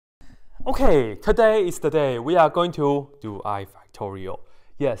Okay, today is the day we are going to do I factorial.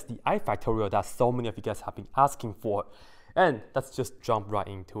 Yes, the I factorial that so many of you guys have been asking for. And let's just jump right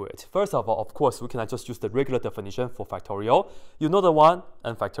into it. First of all, of course, we cannot just use the regular definition for factorial. You know the one,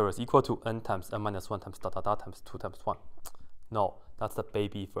 n factorial is equal to n times n minus 1 times dot dot dot times 2 times 1. No, that's the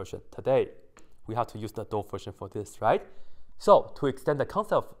baby version. Today, we have to use the adult version for this, right? So, to extend the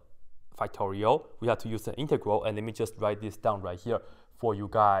concept of factorial, we have to use the integral, and let me just write this down right here for you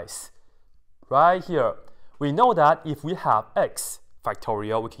guys. Right here, we know that if we have x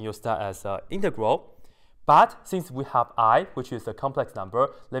factorial, we can use that as an integral. But since we have I, which is a complex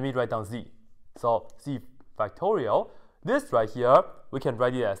number, let me write down z. So z factorial, this right here, we can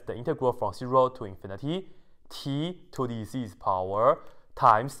write it as the integral from 0 to infinity, t to the z's power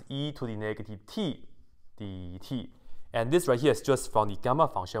times e to the negative t dt. And this right here is just from the gamma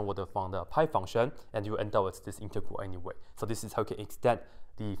function or from the pi function, and you end up with this integral anyway. So this is how you can extend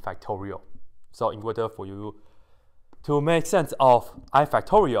the factorial. So in order for you to make sense of I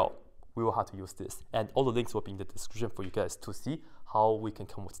factorial, we will have to use this. And all the links will be in the description for you guys to see how we can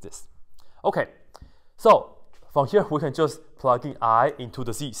come with this. Okay, so from here, we can just plug in I into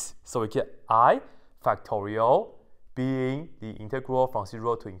the z's. So we get I factorial being the integral from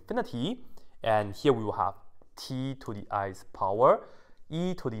 0 to infinity. And here we will have t to the i's power,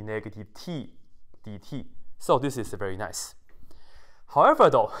 e to the negative t dt. So this is very nice. However,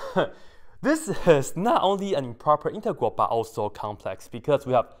 though, this is not only an improper integral, but also complex because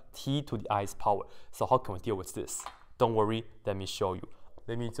we have t to the i's power. So how can we deal with this? Don't worry, let me show you.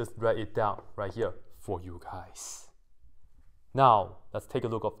 Let me just write it down right here for you guys. Now, let's take a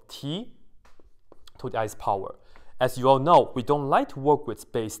look at t to the i's power. As you all know, we don't like to work with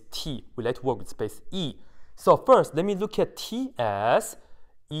space t. We like to work with space e. So first, let me look at t as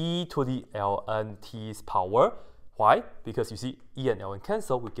e to the ln t's power. Why? Because you see, e and ln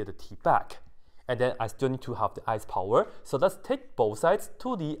cancel, we get the t back. And then I still need to have the i's power. So let's take both sides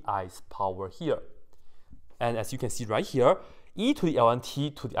to the i's power here. And as you can see right here, e to the ln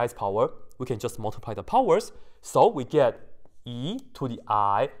t to the i's power, we can just multiply the powers. So we get e to the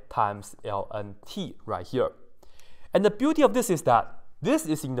I times ln t right here. And the beauty of this is that this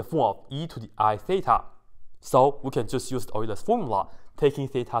is in the form of e to the I theta. So we can just use the Euler's formula, taking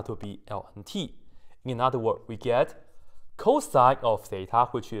theta to be ln t. In other words, we get cosine of theta,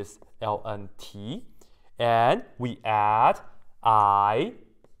 which is ln t, and we add I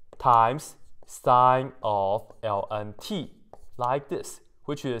times sine of ln t, like this,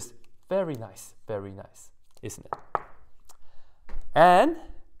 which is very nice, isn't it? And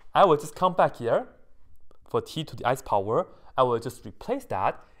I will just come back here for t to the i's power. I will just replace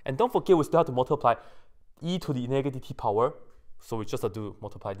that, and don't forget we still have to multiply e to the negative t power. So we just have to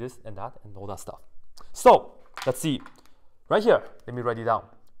multiply this and that and all that stuff. So let's see. Right here, let me write it down.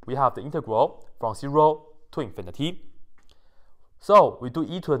 We have the integral from 0 to infinity. So we do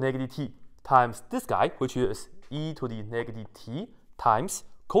e to the negative t times this guy, which is e to the negative t times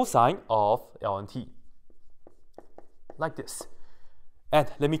cosine of ln t. Like this.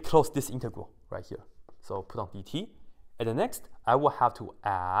 And let me close this integral right here. So put on dt. And the next, I will have to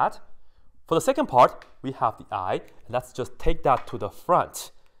add. For the second part, we have the I, and let's just take that to the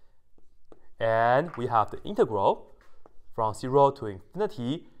front. And we have the integral from 0 to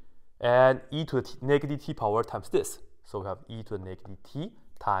infinity, and e to the negative t power times this. So we have e to the negative t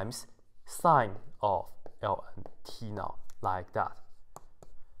times sine of ln t now, like that.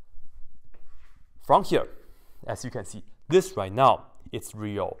 From here, as you can see, this right now, it's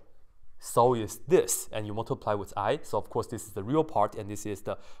real. So is this, and you multiply with I. So of course, this is the real part, and this is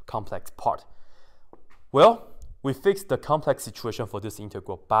the complex part. Well, we fixed the complex situation for this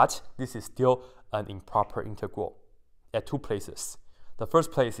integral, but this is still an improper integral at two places. The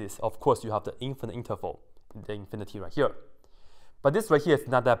first place is, of course, you have the infinite interval, the infinity right here. But this right here is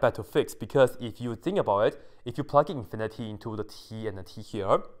not that bad to fix, because if you think about it, if you plug in infinity into the t and the t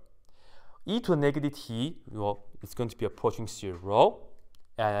here, e to the negative t, well, it's going to be approaching 0,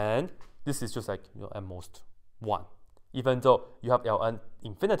 and this is just like, at most 1. Even though you have ln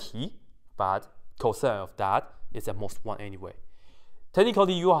infinity, but cosine of that is at most 1 anyway.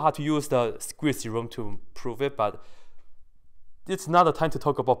 Technically, you have to use the square theorem to prove it, but it's not the time to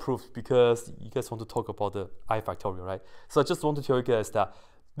talk about proofs because you guys want to talk about the I factorial, right? So I just want to tell you guys that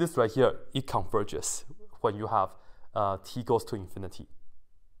this right here, it converges when you have t goes to infinity.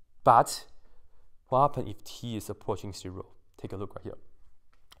 But what happens if t is approaching 0? Take a look right here.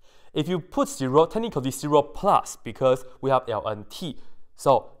 If you put 0, technically 0 plus, because we have ln t.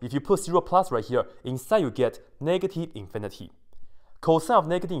 So if you put 0 plus right here, inside you get negative infinity. Cosine of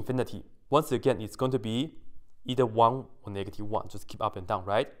negative infinity, once again, it's going to be either 1 or negative 1. Just keep up and down,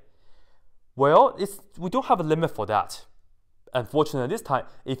 right? Well, we don't have a limit for that. Unfortunately, this time,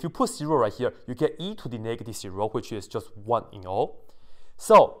 if you put 0 right here, you get e to the negative 0, which is just 1 in all.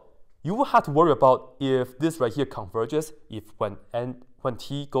 So you will have to worry about if this right here converges if when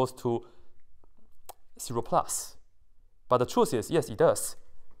t goes to 0 plus. But the truth is, yes, it does.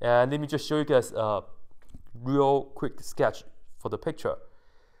 And let me just show you guys a real quick sketch for the picture.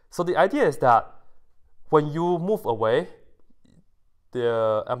 So the idea is that when you move away,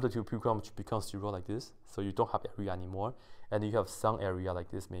 the amplitude becomes 0 like this. So you don't have area anymore. And you have some area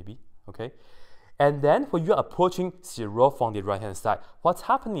like this maybe, okay? And then when you're approaching 0 from the right-hand side, what's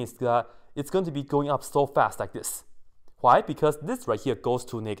happening is that it's going to be going up so fast like this. Why? Because this right here goes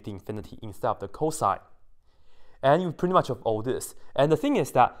to negative infinity instead of the cosine. And you pretty much have all this. And the thing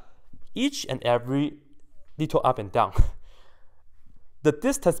is that each and every little up and down, the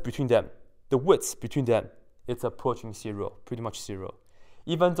distance between them, the width between them, it's approaching 0, pretty much 0.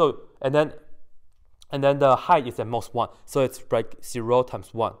 Even though, and then the height is at most 1. So it's like 0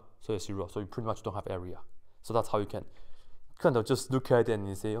 times 1. So it's 0. So you pretty much don't have area. So that's how you can kind of just look at it and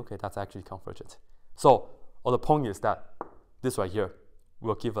you say, okay, that's actually convergent. So the point is that this right here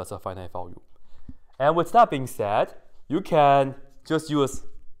will give us a finite value. And with that being said, you can just use,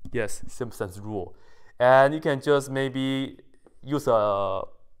 yes, Simpson's rule. And you can just maybe use a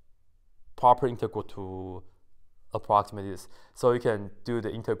proper integral to approximate this. So you can do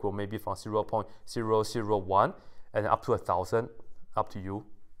the integral maybe from 0.001 and up to 1,000, up to you,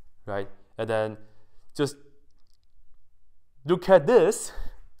 right? And then just look at this.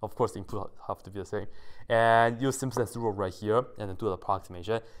 Of course, the input have to be the same. And use Simpson's rule right here and then do the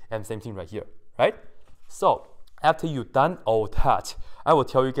approximation. And same thing right here, right? So after you've done all that, I will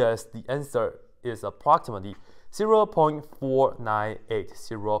tell you guys the answer is approximately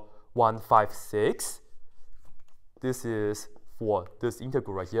 0.4980156. This is for this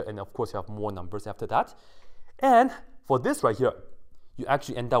integral right here, and of course you have more numbers after that. And for this right here, you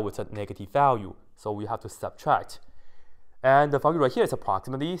actually end up with a negative value, so we have to subtract. And the value right here is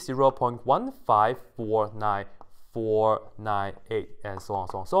approximately 0.1549498, and so on,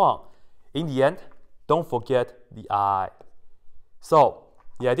 so on, so on. In the end, don't forget the I. So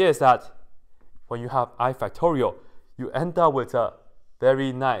the idea is that when you have I factorial, you end up with a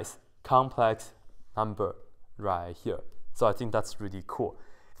very nice complex number right here. So I think that's really cool.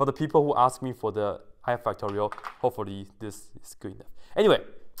 For the people who ask me for the I factorial, hopefully this is good enough. Anyway,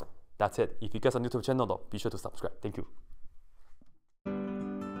 that's it. If you guys are new to the channel, though, be sure to subscribe. Thank you.